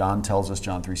 John tells us,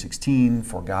 John 3:16,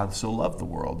 for God so loved the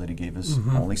world that he gave his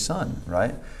only son,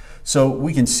 right? So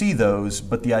we can see those,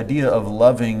 but the idea of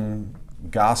loving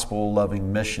gospel,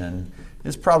 loving mission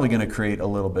is probably going to create a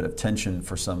little bit of tension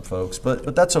for some folks,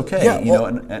 but that's okay,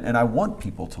 and I want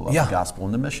people to love the gospel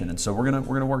and the mission, and so we're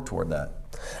gonna work toward that.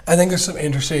 I think there's some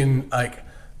interesting,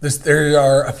 there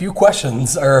are a few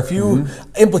questions or a few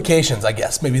implications, I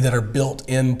guess, maybe that are built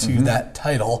into that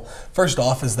title. First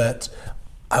off is that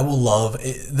I will love,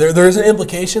 there is an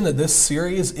implication that this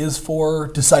series is for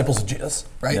disciples of Jesus,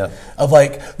 right? Yeah. Of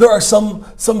there are some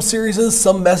series,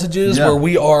 some messages where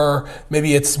we are,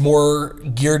 maybe it's more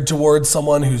geared towards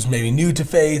someone who's maybe new to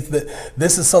faith. That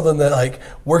this is something that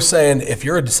we're saying, if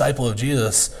you're a disciple of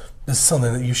Jesus, this is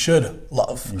something that you should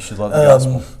love. You should love the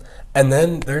gospel. And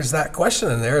then there's that question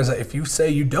in there, is that if you say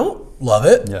you don't love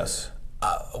it, yes,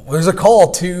 there's a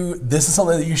call to, this is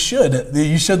something that you should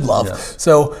love. Yes.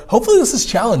 So hopefully this is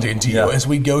challenging to you as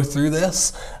we go through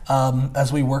this,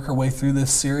 as we work our way through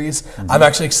this series. I'm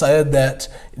actually excited that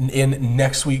in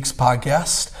next week's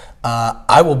podcast,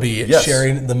 I will be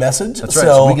sharing the message. That's right.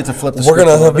 So we get to flip the script. We're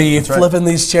going to be flipping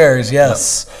these chairs.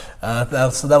 Yes.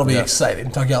 Yep. So that'll be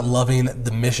exciting. Talking about loving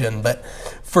the mission. But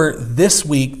for this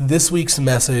week's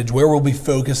message, where we'll be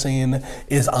focusing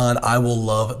is on I will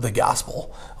love the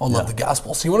gospel. I'll love the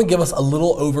gospel. So you want to give us a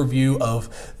little overview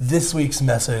of this week's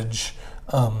message,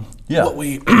 what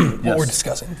we're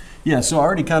discussing. Yeah, so I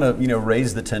already kind of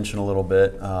raised the tension a little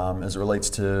bit as it relates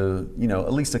to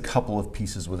at least a couple of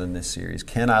pieces within this series.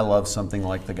 Can I love something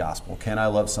like the gospel? Can I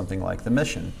love something like the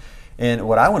mission? And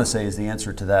what I want to say is the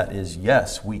answer to that is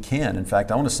yes, we can. In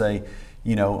fact, I want to say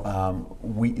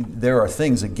there are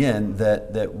things again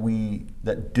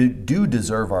that do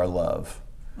deserve our love.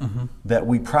 That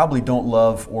we probably don't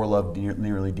love or love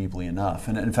nearly deeply enough.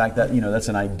 And in fact, that that's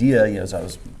an idea. As I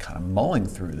was kind of mulling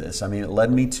through this, I mean, it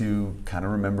led me to kind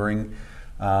of remembering,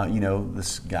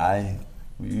 this guy.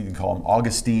 You can call him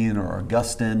Augustine or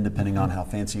Augustine, depending on how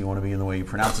fancy you want to be in the way you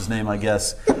pronounce his name, I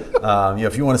guess.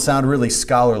 If you want to sound really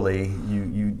scholarly,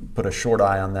 you put a short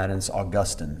I on that, and it's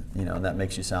Augustine. And that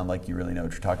makes you sound like you really know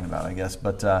what you're talking about, I guess.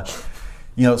 But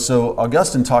So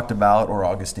Augustine talked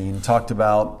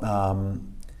about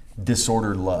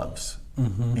disordered loves.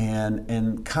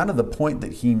 And kind of the point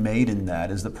that he made in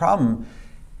that is the problem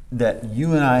that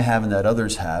you and I have and that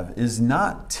others have is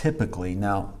not typically,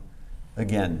 now,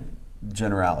 again,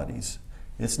 generalities,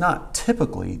 it's not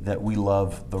typically that we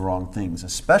love the wrong things,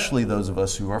 especially those of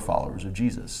us who are followers of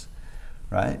Jesus,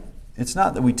 right? It's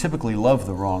not that we typically love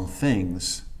the wrong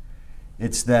things,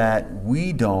 it's that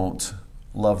we don't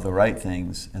love the right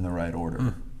things in the right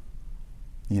order.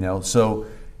 So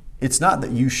it's not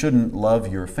that you shouldn't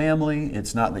love your family.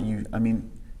 It's not that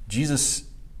Jesus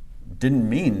didn't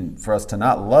mean for us to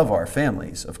not love our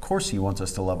families. Of course he wants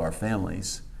us to love our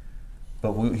families,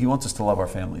 but he wants us to love our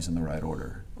families in the right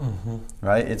order,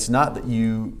 right? It's not that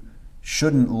you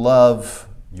shouldn't love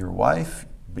your wife,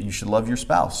 but you should love your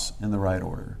spouse in the right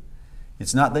order.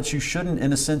 It's not that you shouldn't,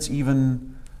 in a sense,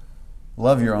 even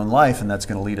love your own life, and that's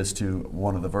going to lead us to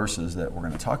one of the verses that we're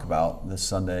going to talk about this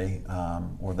Sunday,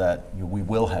 or that we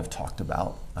will have talked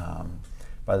about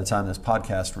by the time this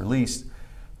podcast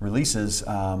releases.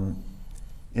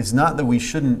 It's not that we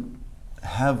shouldn't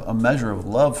have a measure of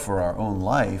love for our own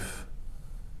life,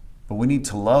 but we need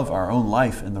to love our own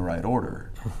life in the right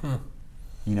order.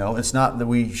 It's not that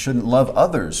we shouldn't love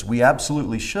others. We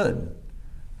absolutely should,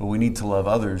 but we need to love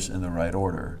others in the right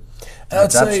order.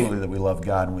 It's absolutely that we love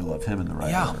God and we love Him in the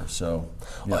right order. So,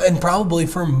 and probably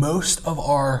for most of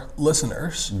our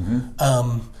listeners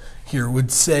here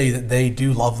would say that they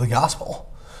do love the gospel.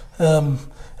 And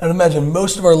imagine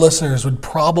most of our listeners would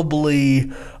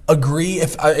probably agree,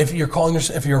 if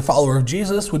you're a follower of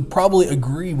Jesus, would probably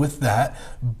agree with that.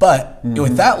 But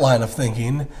with that line of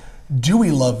thinking, do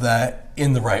we love that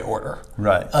in the right order?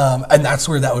 Right. And that's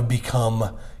where that would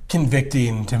become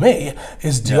convicting to me,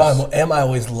 is am I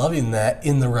always loving that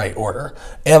in the right order?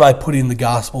 Am I putting the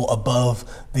gospel above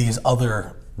these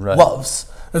other loves?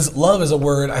 Because love is a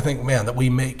word, I think, that we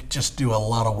make just do a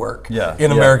lot of work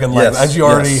in American life, as you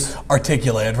already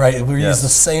articulated, right? We use the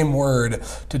same word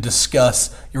to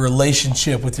discuss your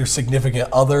relationship with your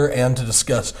significant other and to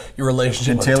discuss your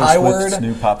relationship with Taylor Thai Swift's word.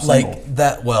 new pop single. Like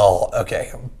that,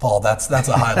 okay, Paul, that's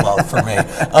a high love for me.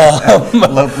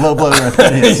 Low blow right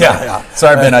there.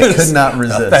 Sorry, Ben, I could not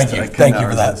resist. Thank you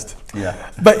for that.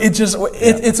 Yeah. But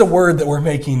it's a word that we're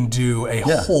making do a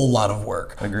whole lot of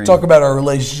work. Agreed. Talk about our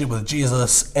relationship with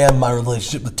Jesus and my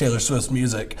relationship with Taylor Swift's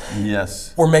music.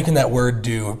 Yes. We're making that word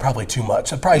do probably too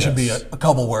much. It probably should be a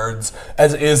couple words,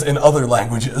 as it is in other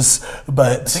languages.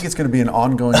 But I think it's going to be an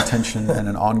ongoing tension and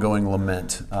an ongoing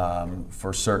lament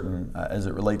for certain as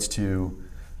it relates to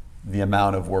the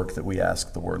amount of work that we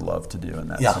ask the word love to do in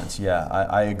that sense. Yeah,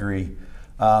 I agree.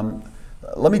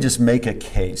 Let me just make a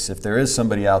case. If there is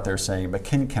somebody out there saying, but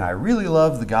can I really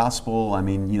love the gospel? I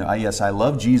mean, yes, I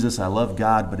love Jesus, I love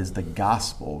God, but is the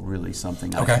gospel really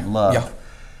something I can love?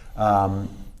 Yeah.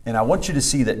 And I want you to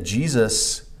see that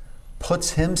Jesus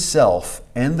puts himself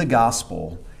and the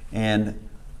gospel and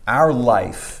our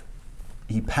life,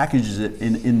 he packages it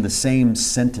in the same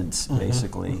sentence,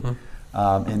 basically.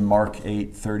 In Mark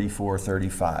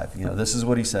 8:34-35. This is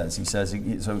what he says.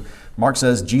 So Mark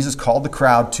says, Jesus called the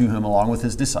crowd to him along with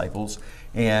his disciples.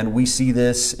 And we see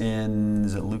this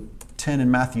in Luke 10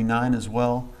 and Matthew 9 as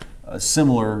well. A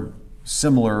similar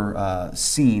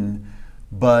scene.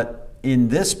 But in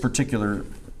this particular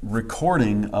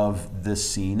recording of this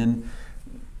scene, and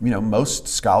most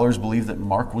scholars believe that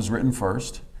Mark was written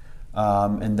first,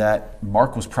 and that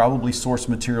Mark was probably source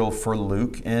material for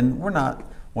Luke. And we're not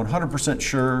 100%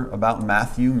 sure about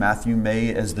Matthew. Matthew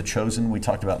may, as the chosen, we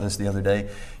talked about this the other day,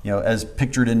 as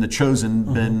pictured in the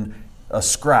chosen, been a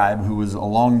scribe who was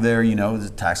along there, as a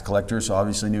tax collector, so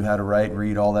obviously knew how to write,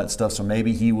 read, all that stuff. So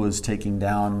maybe he was taking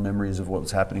down memories of what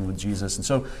was happening with Jesus. And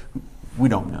so we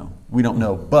don't know.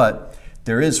 But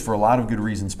there is, for a lot of good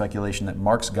reason, speculation that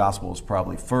Mark's gospel is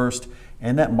probably first,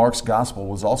 and that Mark's gospel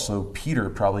was also Peter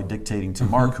probably dictating to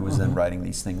Mark, who was then writing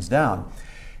these things down.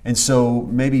 And so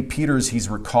maybe Peter's, he's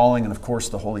recalling, and of course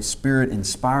the Holy Spirit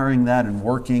inspiring that and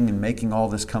working and making all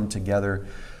this come together.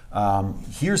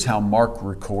 Here's how Mark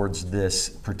records this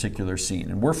particular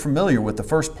scene. And we're familiar with the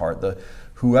first part,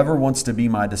 whoever wants to be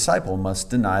my disciple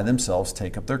must deny themselves,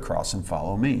 take up their cross, and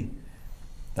follow me.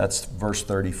 That's verse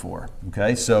 34.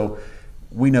 Okay, so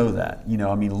we know that.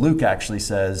 Luke actually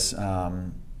says, I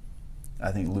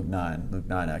think Luke 9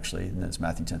 actually, and then it's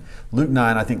Matthew 10. Luke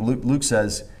 9, I think Luke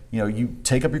says, you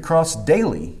take up your cross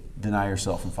daily, deny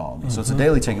yourself and follow me. So it's a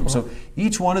daily take up. So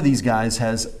each one of these guys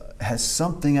has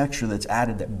something extra that's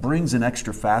added that brings an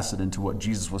extra facet into what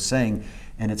Jesus was saying.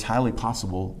 And it's highly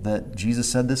possible that Jesus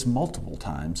said this multiple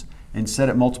times and said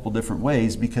it multiple different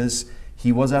ways because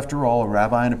He was, after all, a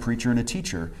rabbi and a preacher and a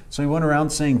teacher. So he went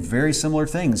around saying very similar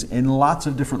things in lots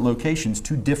of different locations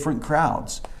to different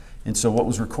crowds. And so what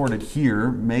was recorded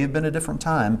here may have been a different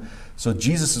time. So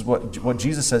Jesus is what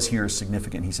Jesus says here is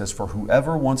significant. He says, "For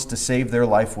whoever wants to save their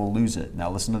life will lose it." Now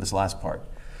listen to this last part.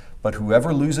 "But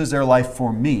whoever loses their life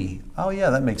for me," oh yeah,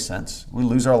 that makes sense. We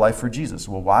lose our life for Jesus.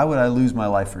 Well, why would I lose my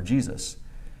life for Jesus?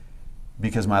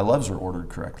 Because my loves are ordered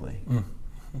correctly.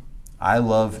 I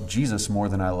love Jesus more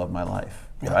than I love my life,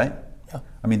 right? Yeah.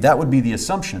 I mean, that would be the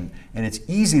assumption. And it's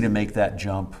easy to make that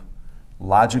jump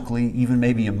logically, even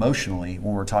maybe emotionally,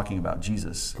 when we're talking about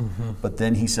Jesus. But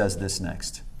then he says this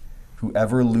next: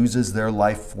 "Whoever loses their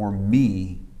life for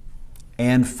me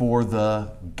and for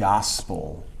the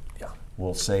gospel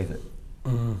will save it."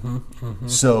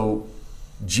 So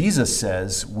Jesus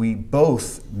says we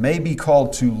both may be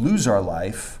called to lose our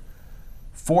life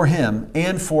for him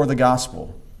and for the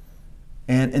gospel.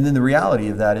 And then the reality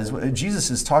of that is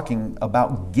Jesus is talking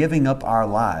about giving up our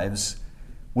lives,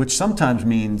 which sometimes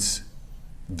means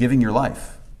giving your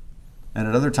life, and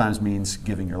at other times means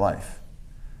giving your life.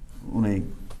 Let me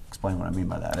explain what I mean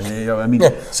by that. I mean,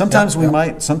 sometimes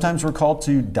sometimes we're called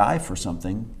to die for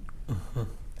something,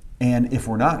 and if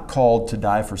we're not called to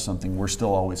die for something, we're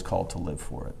still always called to live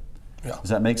for it. Yeah.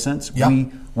 Does that make sense? Yeah.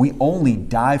 We only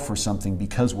die for something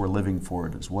because we're living for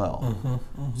it as well.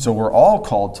 So we're all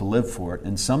called to live for it,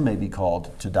 and some may be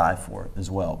called to die for it as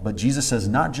well. But Jesus says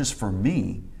not just for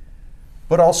me,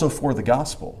 but also for the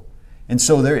gospel. And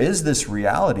so there is this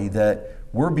reality that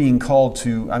we're being called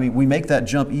to, I mean, we make that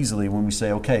jump easily when we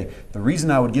say, okay, the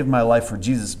reason I would give my life for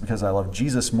Jesus is because I love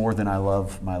Jesus more than I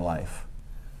love my life.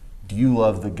 Do you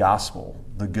love the gospel,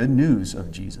 the good news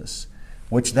of Jesus?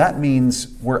 Which that means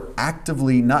we're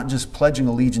actively not just pledging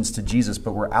allegiance to Jesus,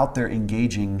 but we're out there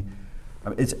engaging.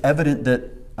 It's evident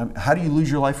that, how do you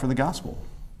lose your life for the gospel?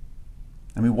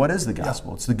 I mean, what is the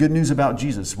gospel? It's the good news about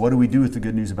Jesus. What do we do with the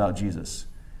good news about Jesus?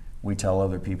 We tell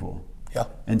other people. Yeah.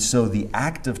 And so the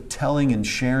act of telling and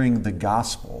sharing the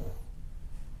gospel,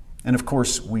 and of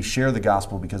course we share the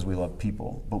gospel because we love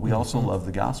people, but we also love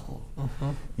the gospel.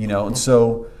 You know, and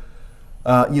so,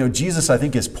 Jesus, I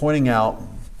think, is pointing out,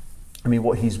 I mean,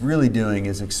 what he's really doing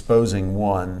is exposing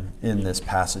one in this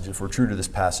passage. If we're true to this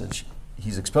passage,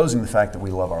 he's exposing the fact that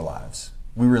we love our lives.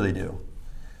 We really do.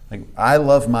 Like, I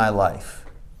love my life.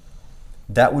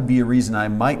 That would be a reason I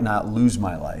might not lose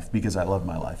my life because I love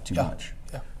my life too much,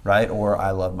 right? Or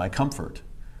I love my comfort.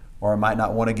 Or I might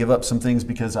not want to give up some things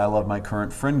because I love my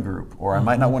current friend group. Or I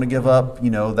might not want to give up,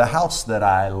 the house that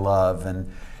I love.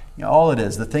 And all it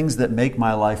is, the things that make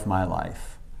my life my life.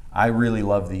 I really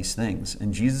love these things.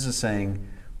 And Jesus is saying,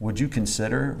 would you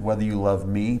consider whether you love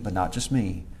me, but not just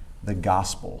me, the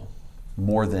gospel,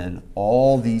 more than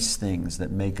all these things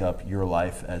that make up your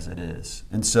life as it is?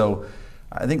 And so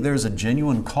I think there's a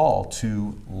genuine call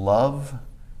to love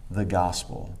the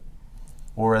gospel.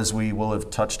 Or as we will have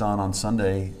touched on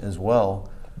Sunday as well,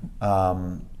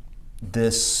 the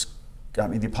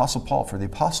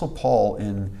Apostle Paul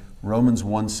in Romans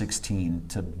 1:16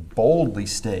 to boldly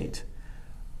state,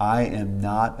 I am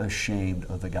not ashamed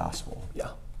of the gospel. Yeah.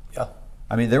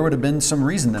 I mean, there would have been some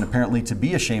reason then apparently to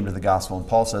be ashamed of the gospel. And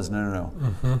Paul says, no.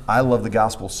 I love the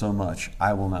gospel so much,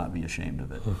 I will not be ashamed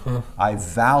of it. I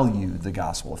value the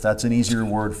gospel, if that's an easier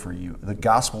word for you. The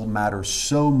gospel matters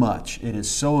so much. It is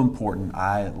so important.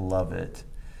 I love it.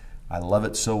 I love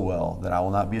it so well that I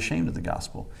will not be ashamed of the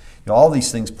gospel. All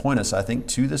these things point us, I think,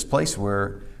 to this place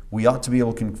where we ought to be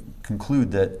able to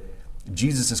conclude that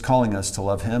Jesus is calling us to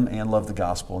love him and love the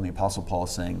gospel. And the Apostle Paul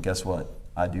is saying, guess what?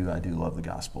 I do love the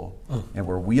gospel. And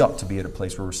where we ought to be at a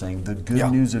place where we're saying the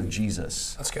good news of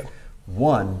Jesus. That's good.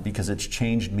 One, because it's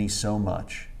changed me so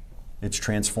much. It's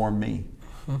transformed me.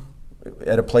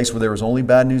 At a place where there was only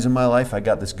bad news in my life, I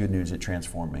got this good news. It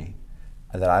transformed me.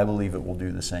 And that I believe it will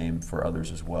do the same for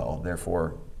others as well.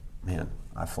 Therefore, man,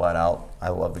 I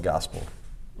love the gospel.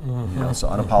 So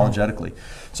unapologetically.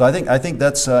 So I think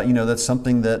that's that's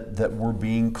something that we're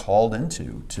being called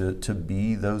into, to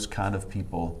be those kind of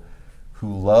people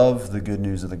who love the good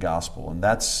news of the gospel. And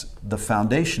that's the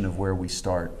foundation of where we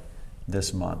start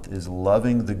this month, is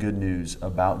loving the good news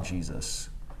about Jesus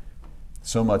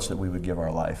so much that we would give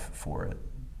our life for it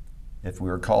if we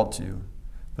were called to,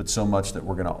 but so much that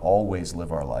we're going to always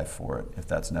live our life for it if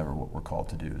that's never what we're called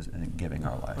to do, is in giving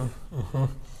our life.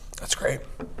 That's great.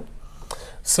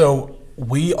 So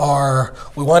we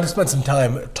wanted to spend some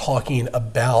time talking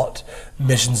about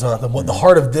Missions Month and what the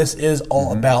heart of this is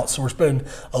all about. So we're spending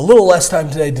a little less time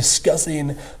today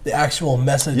discussing the actual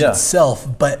message itself,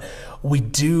 but we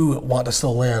do want to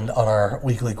still land on our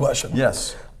weekly question.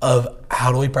 Yes. Of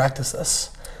how do we practice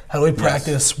this? How do we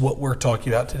practice what we're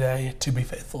talking about today to be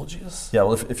faithful to Jesus? Yeah,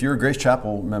 well, if you're a Grace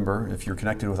Chapel member, if you're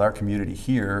connected with our community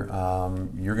here,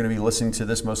 you're going to be listening to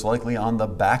this most likely on the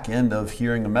back end of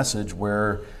hearing a message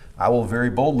where I will very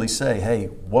boldly say, hey,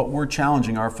 what we're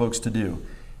challenging our folks to do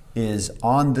is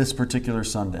on this particular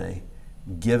Sunday,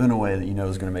 give in a way that you know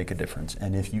is going to make a difference.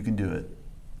 And if you can do it,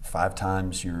 5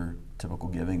 times your typical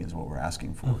giving is what we're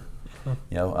asking for.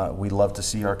 You know, we love to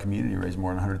see our community raise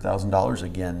more than $100,000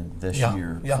 again this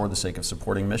year for the sake of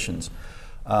supporting missions.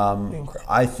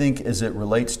 I think as it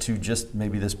relates to just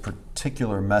maybe this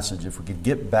particular message, if we could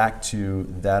get back to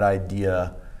that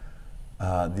idea,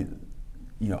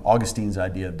 Augustine's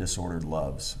idea of disordered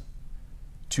loves,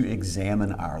 to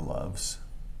examine our loves.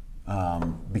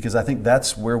 Because I think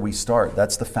that's where we start.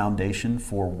 That's the foundation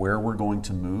for where we're going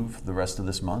to move the rest of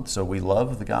this month. So we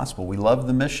love the gospel. We love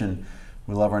the mission.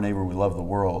 We love our neighbor. We love the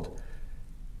world.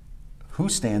 Who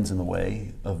stands in the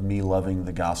way of me loving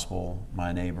the gospel,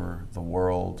 my neighbor, the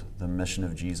world, the mission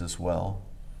of Jesus well?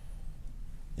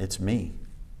 It's me.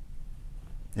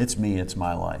 It's me. It's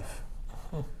my life.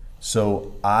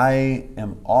 So I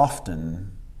am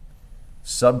often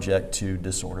subject to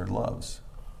disordered loves.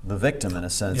 The victim, in a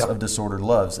sense, of disordered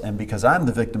loves. And because I'm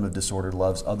the victim of disordered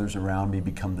loves, others around me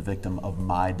become the victim of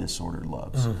my disordered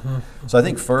loves. So I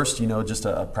think first, just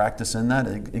a practice in that,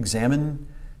 examine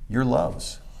your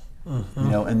loves.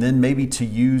 And then maybe to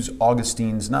use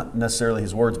Augustine's, not necessarily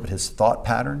his words, but his thought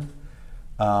pattern.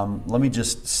 Let me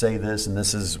just say this, and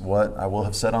this is what I will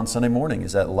have said on Sunday morning,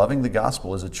 is that loving the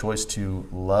gospel is a choice to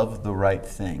love the right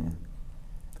thing.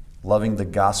 Loving the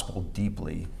gospel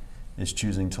deeply is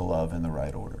choosing to love in the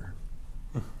right order.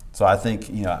 So I think,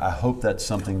 I hope that's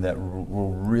something that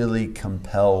will really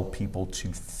compel people to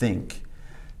think,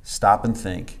 stop and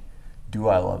think, do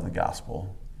I love the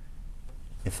gospel?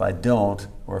 If I don't,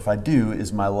 or if I do,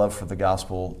 is my love for the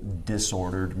gospel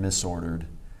disordered, misordered?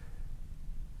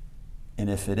 And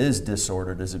if it is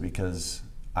disordered, is it because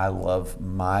I love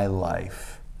my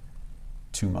life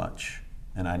too much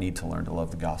and I need to learn to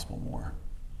love the gospel more?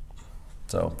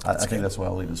 So I think that's what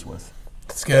I'll leave us with.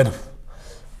 That's good.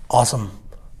 Awesome.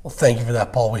 Well, thank you for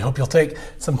that, Paul. We hope you'll take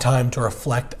some time to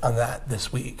reflect on that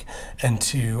this week and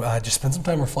to just spend some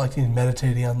time reflecting and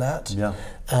meditating on that. Yeah.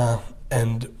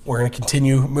 And we're going to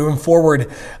continue moving forward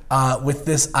with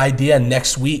this idea.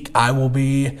 Next week, I will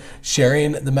be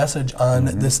sharing the message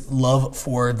on this love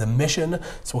for the mission.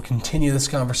 So we'll continue this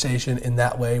conversation in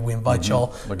that way. We invite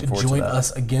y'all to join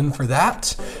us again for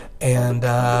that. And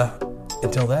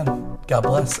until then, God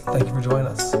bless. Thank you for joining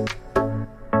us.